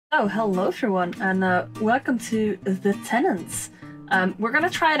Oh, hello everyone, and welcome to the Tenants. We're gonna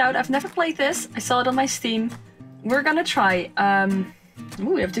try it out. I've never played this. I saw it on my Steam. We're gonna try. Ooh,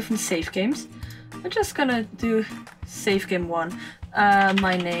 we have different save games. We're just gonna do save game 1.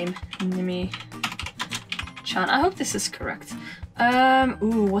 My name, Nymmy-Chan. I hope this is correct.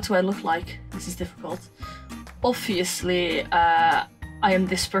 Ooh, what do I look like? This is difficult. Obviously, I am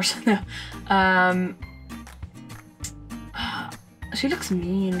this person. She looks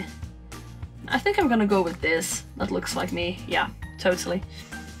mean. I think I'm gonna go with this. That looks like me. Yeah, totally.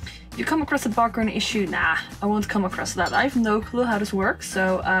 You come across a background issue? Nah, I won't come across that. I have no clue how this works,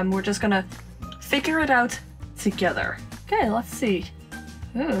 so we're just gonna figure it out together. Okay, let's see.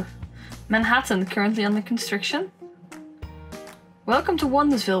 Ooh. Manhattan, currently under construction. Welcome to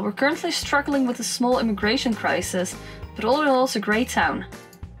Wondersville. We're currently struggling with a small immigration crisis, but all in all, it's a great town.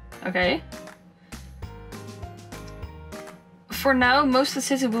 Okay. For now, most of the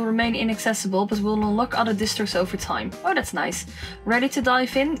city will remain inaccessible, but we'll unlock other districts over time. Oh, that's nice. Ready to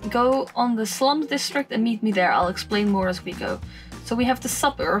dive in? Go on the slums district and meet me there. I'll explain more as we go. So we have the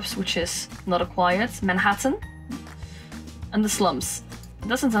suburbs, which is not acquired, Manhattan, and the slums. It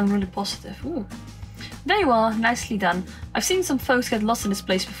doesn't sound really positive. Ooh. There you are, nicely done. I've seen some folks get lost in this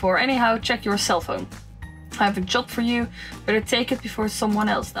place before. Anyhow, check your cell phone. I have a job for you. Better take it before someone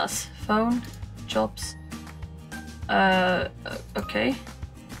else does. Phone, jobs. Okay.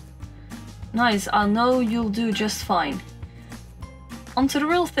 Nice, I know you'll do just fine. On to the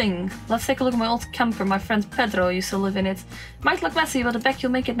real thing. Let's take a look at my old camper. My friend Pedro used to live in it. Might look messy, but I bet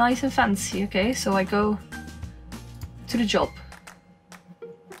you'll make it nice and fancy. Okay, so I go to the job.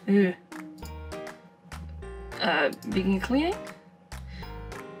 Ew. Begin cleaning?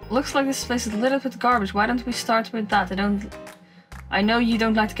 Looks like this place is littered with garbage. Why don't we start with that? I know you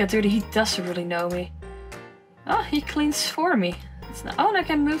don't like to get dirty. He doesn't really know me. Oh, he cleans for me. Oh, and I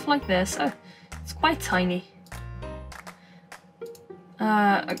can move like this. Oh, it's quite tiny.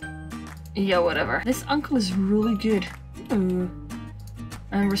 Yeah, whatever. This uncle is really good. Ooh.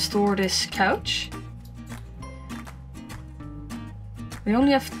 And restore this couch. We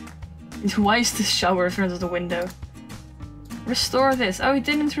only have... Why is this shower in front of the window? Restore this. Oh, he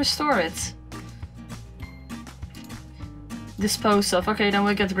didn't restore it. Dispose of. Okay, then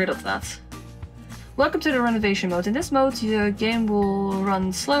we'll get rid of that. Welcome to the renovation mode. In this mode, your game will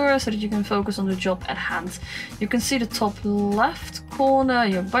run slower so that you can focus on the job at hand. You can see the top left corner,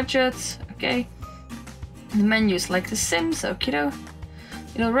 your budget, okay. The menus like The Sims, okido.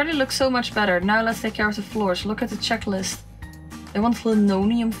 It already looks so much better. Now let's take care of the floors. Look at the checklist. They want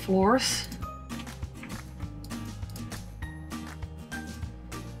linoleum floors.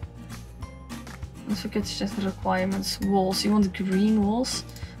 Don't forget to check the requirements. Walls, you want green walls?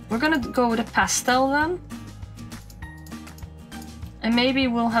 We're gonna go with a pastel then. And maybe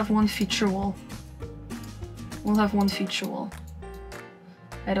we'll have one feature wall. We'll have one feature wall.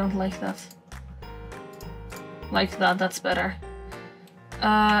 I don't like that. Like that, that's better.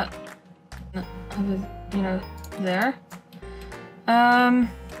 Have it, you know, there.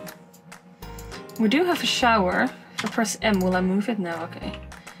 We do have a shower. If I press M, will I move it? No, okay.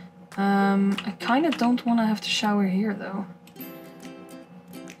 I kind of don't want to have to shower here though.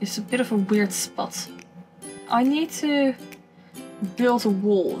 It's a bit of a weird spot. I need to build a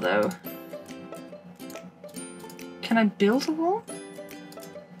wall though. Can I build a wall?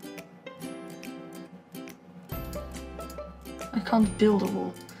 I can't build a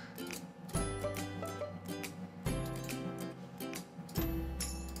wall.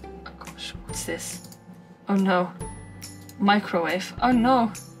 Oh gosh, what's this? Oh no. Microwave. Oh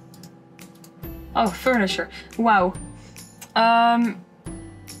no. Oh, furniture. Wow.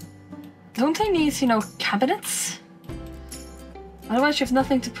 Don't they need, you know, cabinets? Otherwise you have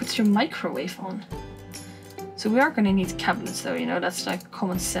nothing to put your microwave on. So we are gonna need cabinets though, you know, that's like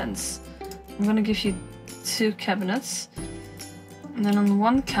common sense. I'm gonna give you 2 cabinets. And then on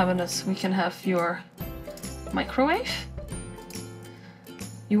one cabinet we can have your microwave.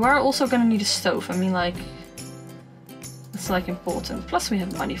 You are also gonna need a stove. I mean, like, it's like important. Plus we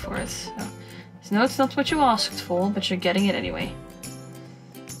have money for it. So no, it's not what you asked for, but you're getting it anyway.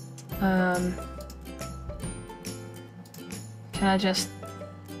 Can I just...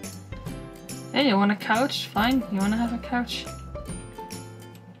 Hey, you want a couch? Fine, you want to have a couch?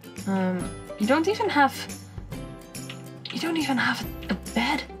 You don't even have... You don't even have a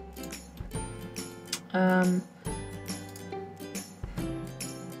bed. I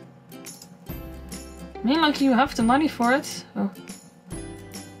mean, like, you have the money for it. Oh.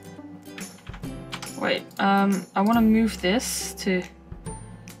 Wait, I want to move this to...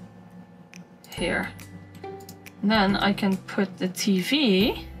 here. Then I can put the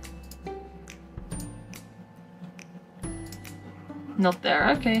TV Not there,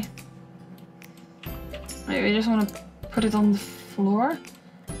 okay. Maybe I just want to put it on the floor.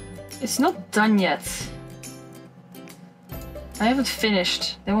 It's not done yet. I haven't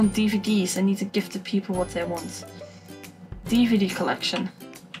finished. They want DVDs. I need to give the people what they want. DVD collection.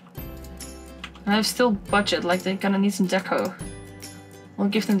 I have still budget, like they're gonna need some deco. We'll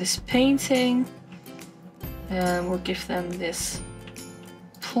give them this painting. And we'll give them this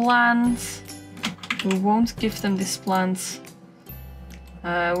plant. We won't give them this plant.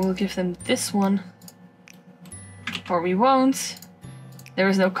 We'll give them this one. Or we won't. There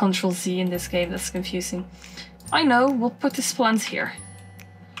is no Ctrl Z in this game, that's confusing. I know, we'll put this plant here.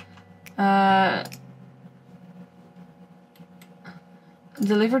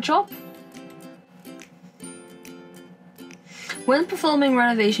 Deliver job? When performing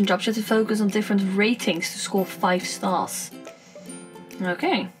renovation jobs, you have to focus on different ratings to score 5 stars.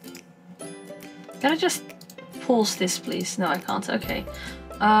 Okay. Can I just pause this, please? No, I can't. Okay.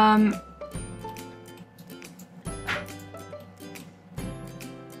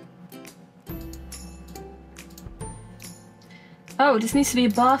 Oh, this needs to be a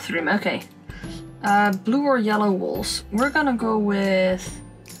bathroom. Okay. Blue or yellow walls? We're gonna go with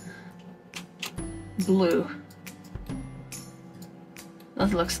blue.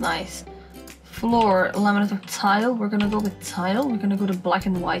 That looks nice. Floor, laminate or tile? We're gonna go with tile. We're gonna go to black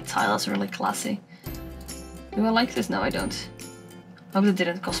and white tile. That's really classy. Do I like this? No, I don't. Hope that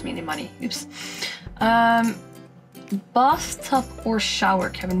didn't cost me any money. Oops. Bathtub or shower,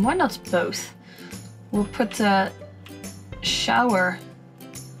 Kevin? Why not both? We'll put the shower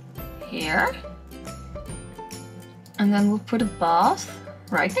here. And then we'll put a bath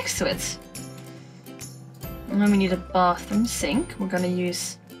right next to it. And then we need a bathroom sink. We're gonna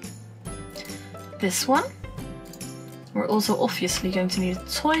use this one. We're also obviously going to need a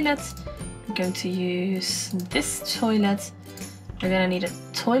toilet. We're going to use this toilet. We're gonna need a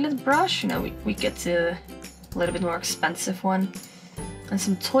toilet brush. You know, we get the a little bit more expensive one. And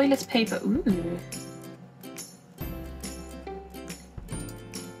some toilet paper. Ooh.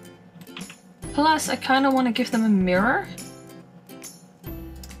 Plus, I kind of want to give them a mirror.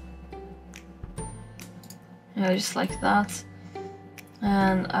 You know, just like that.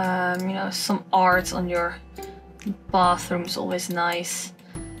 And, you know, some art on your bathroom is always nice.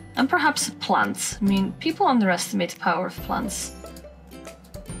 And perhaps a plant. I mean, people underestimate the power of plants.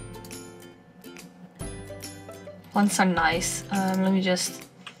 Plants are nice. Let me just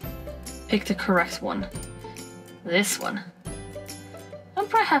pick the correct one. This one. And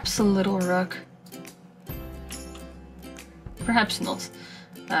perhaps a little rug. Perhaps not.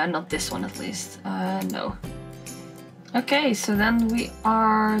 Not this one at least. No. Okay, so then we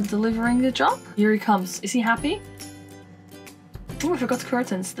are delivering the job. Here he comes. Is he happy? Oh, I forgot the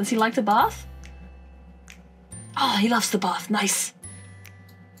curtains. Does he like the bath? Oh, he loves the bath. Nice.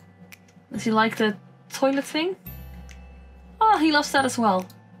 Does he like the toilet thing? Oh, he loves that as well.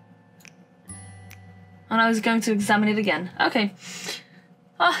 And I was going to examine it again. Okay.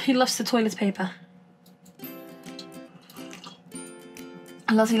 Ah, he loves the toilet paper.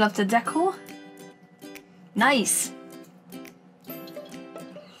 And does he love the decor? Nice.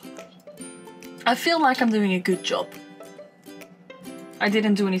 I feel like I'm doing a good job. I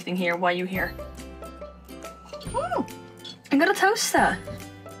didn't do anything here. Why are you here? Oh, I got a toaster.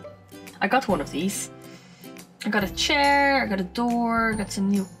 I got one of these. I got a chair, I got a door, I got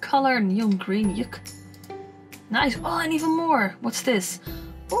some new color, neon green, yuck. Nice. Oh, and even more. What's this?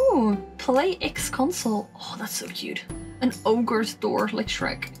 Oh, Play X console. Oh, that's so cute. An ogre's door, like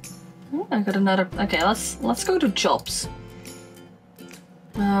Shrek. Oh, I got another. Okay, let's go to jobs.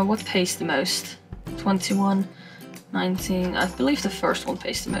 What pays the most? 21, 19. I believe the first one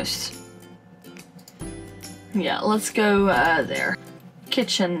pays the most. Yeah, let's go there.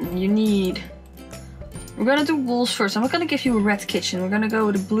 Kitchen. You need. We're gonna do walls first. I'm not gonna give you a red kitchen. We're gonna go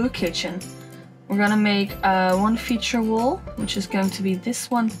with a blue kitchen. We're gonna make one feature wall, which is going to be this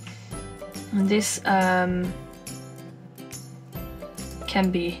one. And this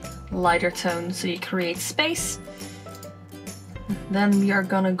can be lighter tone, so you create space. Then we are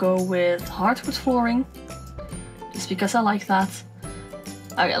gonna go with hardwood flooring, just because I like that.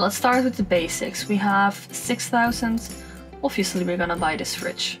 Okay, let's start with the basics. We have 6,000. Obviously, we're gonna buy this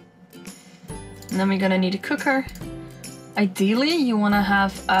fridge. And then we're gonna need a cooker. Ideally, you wanna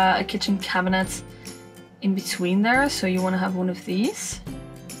have a kitchen cabinet in between there, so you wanna have one of these.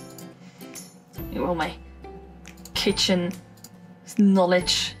 Well, my kitchen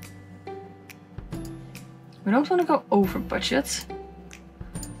knowledge. We don't wanna go over budget.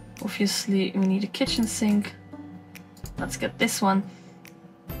 Obviously, we need a kitchen sink. Let's get this one.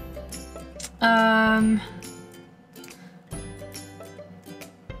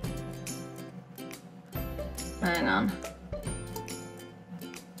 plan.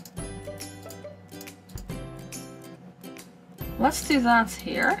 Let's do that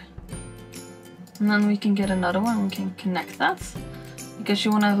here. And then we can get another one, we can connect that. Because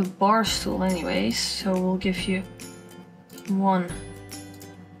you want to have a bar stool anyways, so we'll give you 1,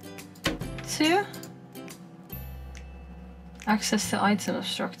 2. Access to item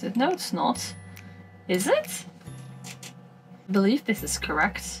obstructed. No, it's not. Is it? I believe this is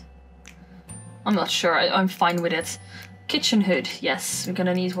correct. I'm not sure, I'm fine with it. Kitchen hood, yes, we're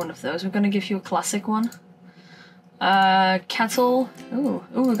gonna need one of those. We're gonna give you a classic one. Kettle. Ooh,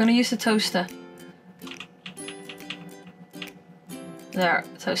 we're gonna use the toaster. There,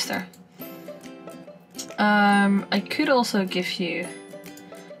 toaster. I could also give you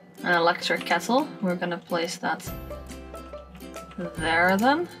an electric kettle. We're gonna place that there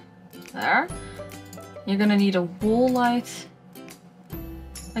then. There. You're gonna need a wall light.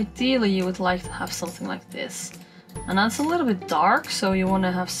 Ideally you would like to have something like this. And that's a little bit dark, so you want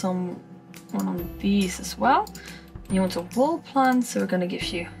to have one on these as well. You want a wall plant, so we're gonna give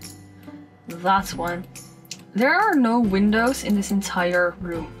you that one. There are no windows in this entire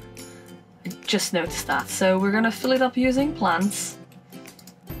room. I just noticed that. So we're gonna fill it up using plants.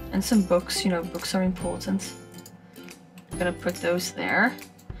 And some books, you know, books are important. I'm gonna put those there.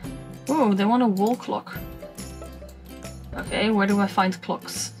 Ooh, they want a wall clock. Okay, where do I find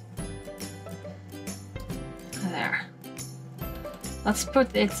clocks? There. Let's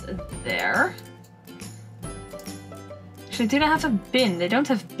put it there. Actually, do they have a bin? They don't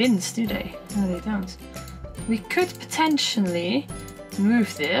have bins, do they? No, they don't. We could potentially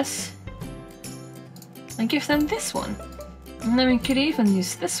move this and give them this one. And then we could even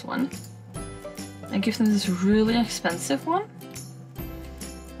use this one and give them this really expensive one.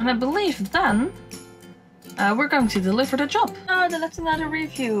 And I believe then we're going to deliver the job. Oh, they left another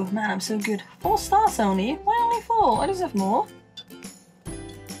review. Man, I'm so good. 4 stars only? Why only 4? I deserve more.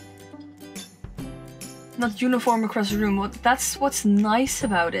 Not uniform across the room. That's what's nice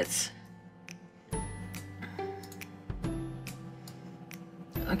about it.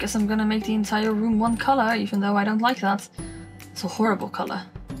 I guess I'm gonna make the entire room one color, even though I don't like that. It's a horrible color.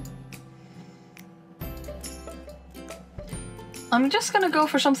 I'm just gonna go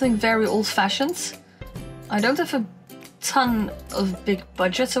for something very old-fashioned. I don't have a ton of big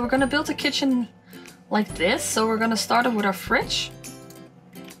budget, so we're gonna build a kitchen like this. So we're gonna start off with our fridge.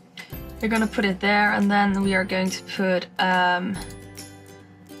 We're gonna put it there, and then we are going to put a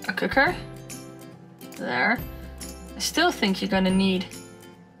cooker there. I still think you're gonna need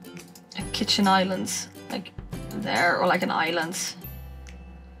a kitchen island, like there, or like an island.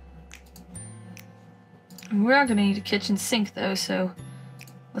 We are gonna need a kitchen sink though, so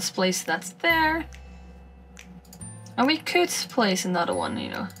let's place that there. And we could place another one, you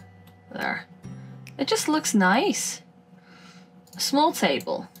know, there. It just looks nice. A small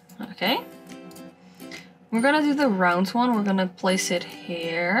table, okay. We're gonna do the round one, we're gonna place it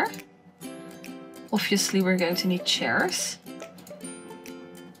here. Obviously we're going to need chairs.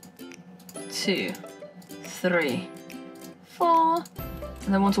 2, 3, 4.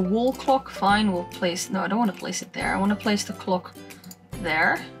 And I want a wall clock, fine, we'll place, no I don't want to place it there, I want to place the clock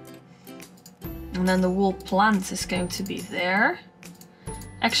there. And then the wall plant is going to be there.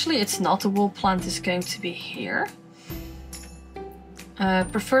 Actually it's not, the wall plant is going to be here.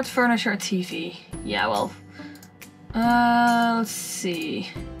 Preferred furniture, TV, yeah well. Let's see.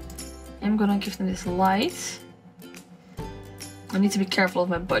 I'm gonna give them this light. I need to be careful of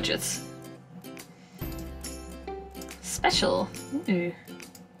my budget. Special. Ooh.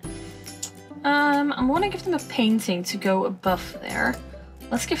 I want to give them a painting to go above there.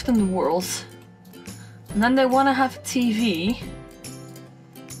 Let's give them the world. And then they want to have a TV.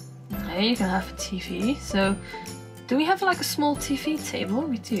 Okay, you can have a TV. So, do we have like a small TV table?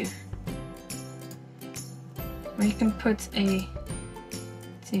 We do. Where you can put a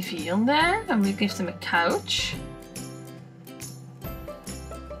TV on there, and we give them a couch.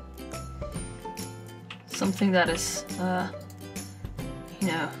 Something that is, you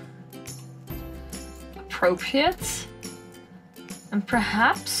know, appropriate. And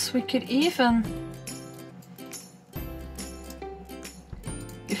perhaps we could even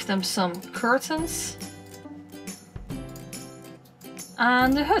give them some curtains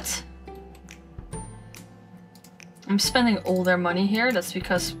and a hood. I'm spending all their money here, that's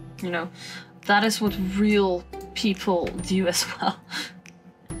because, you know, that is what real people do as well.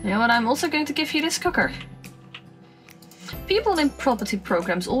 You know, and I'm also going to give you this cooker. People in property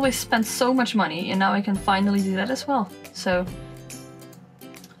programs always spend so much money, and now I can finally do that as well. So,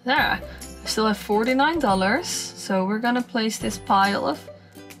 there. I still have $49, so we're gonna place this pile of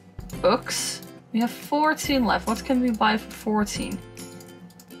books We have 14 left. What can we buy for 14?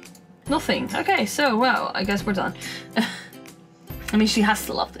 Nothing. Okay, so, well, I guess we're done. I mean, she has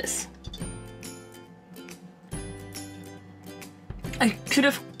to love this. I could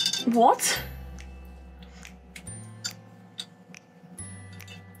have... What?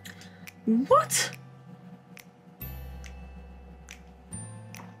 What?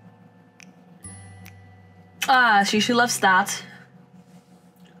 Ah, she loves that.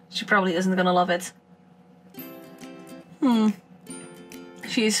 She probably isn't gonna love it.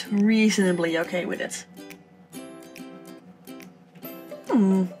 She's reasonably okay with it.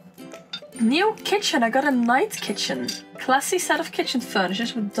 New kitchen. I got a night kitchen. Classy set of kitchen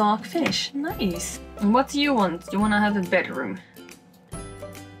furnitures with dark finish. Nice. And what do you want? You want to have a bedroom?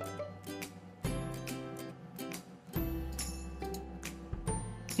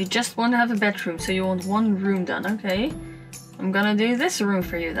 You just want to have a bedroom, so you want one room done. Okay. I'm gonna do this room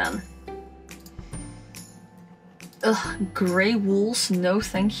for you then. Ugh, grey walls. No,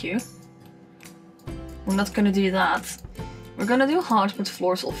 thank you. We're not gonna do that. We're gonna do hardwood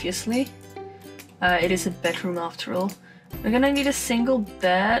floors, obviously. It is a bedroom after all. We're gonna need a single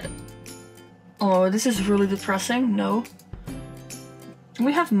bed. Oh, this is really depressing. No.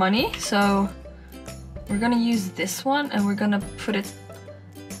 We have money, so we're gonna use this one and we're gonna put it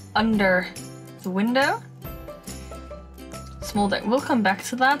under the window. Small deck. We'll come back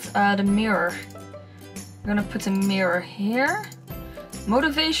to that. The mirror. We're gonna put a mirror here.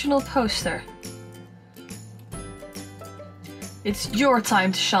 Motivational poster. It's your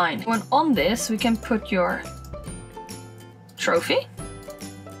time to shine. When on this, we can put your trophy.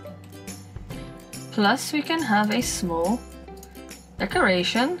 Plus, we can have a small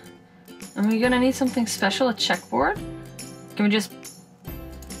decoration. And we're gonna need something special, a checkboard. Can we just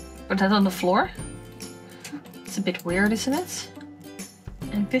put that on the floor? It's a bit weird, isn't it?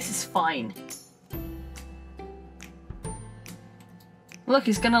 And this is fine. Look,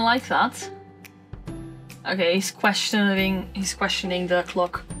 he's gonna like that. Okay, he's questioning the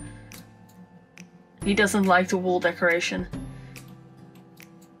clock. He doesn't like the wall decoration.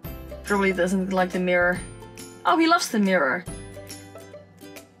 Probably doesn't like the mirror. Oh, he loves the mirror.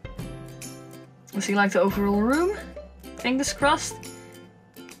 Does he like the overall room? Fingers crossed.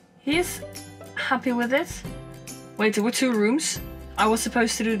 He is happy with it. Wait, there were 2 rooms. I was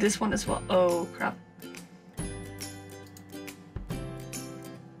supposed to do this one as well. Oh, crap.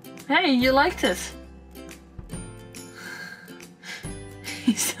 Hey, you liked it.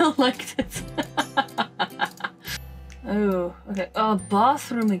 He still liked it. Oh, okay. Oh,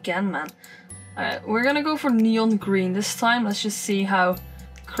 bathroom again, man. Alright, we're gonna go for neon green this time. Let's just see how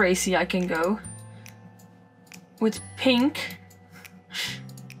crazy I can go. With pink.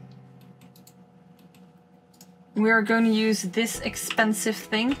 We are going to use this expensive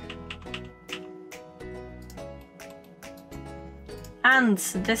thing. And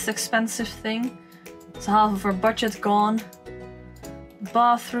this expensive thing. So half of our budget gone.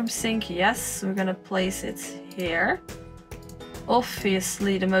 Bathroom sink, yes. We're gonna place it here.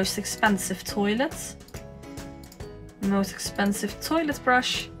 Obviously the most expensive toilet. Most expensive toilet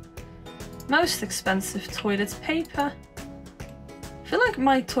brush. Most expensive toilet paper. I feel like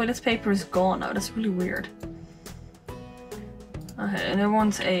my toilet paper is gone now. That's really weird. Okay, and I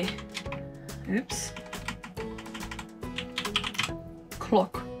want a... Oops.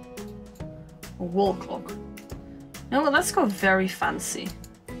 Clock. A wall clock. No, let's go very fancy.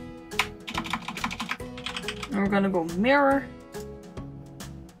 And we're gonna go mirror.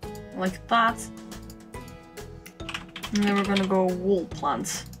 Like that. And then we're gonna go wall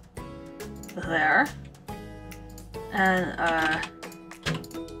plant. There. And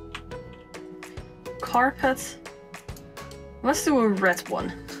carpet. Let's do a red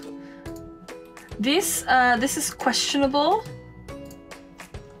one. This is questionable.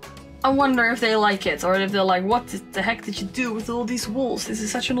 I wonder if they like it, or if they're like, what the heck did you do with all these walls? This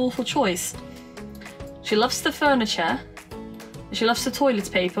is such an awful choice. She loves the furniture. She loves the toilet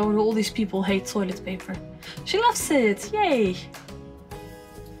paper. All these people hate toilet paper. She loves it! Yay!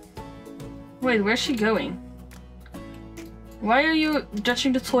 Wait, where's she going? Why are you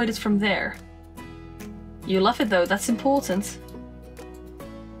judging the toilet from there? You love it though, that's important.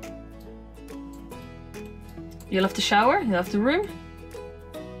 You love the shower? You love the room?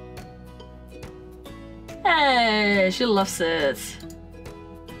 Hey, she loves it.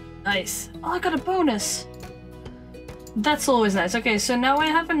 Nice. Oh, I got a bonus. That's always nice. Okay, so now I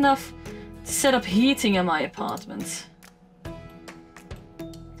have enough to set up heating in my apartment.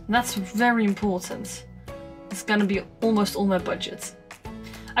 That's very important. It's gonna be almost all my budget.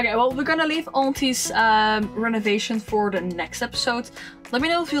 Okay, well, we're gonna leave Auntie's renovation for the next episode. Let me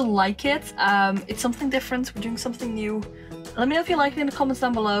know if you like it. It's something different. We're doing something new. Let me know if you like it in the comments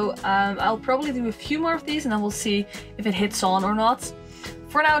down below. I'll probably do a few more of these and then we'll see if it hits on or not.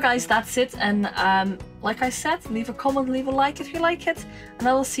 For now, guys, that's it. And like I said, leave a comment, leave a like if you like it. And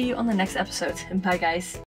I will see you on the next episode. Bye, guys.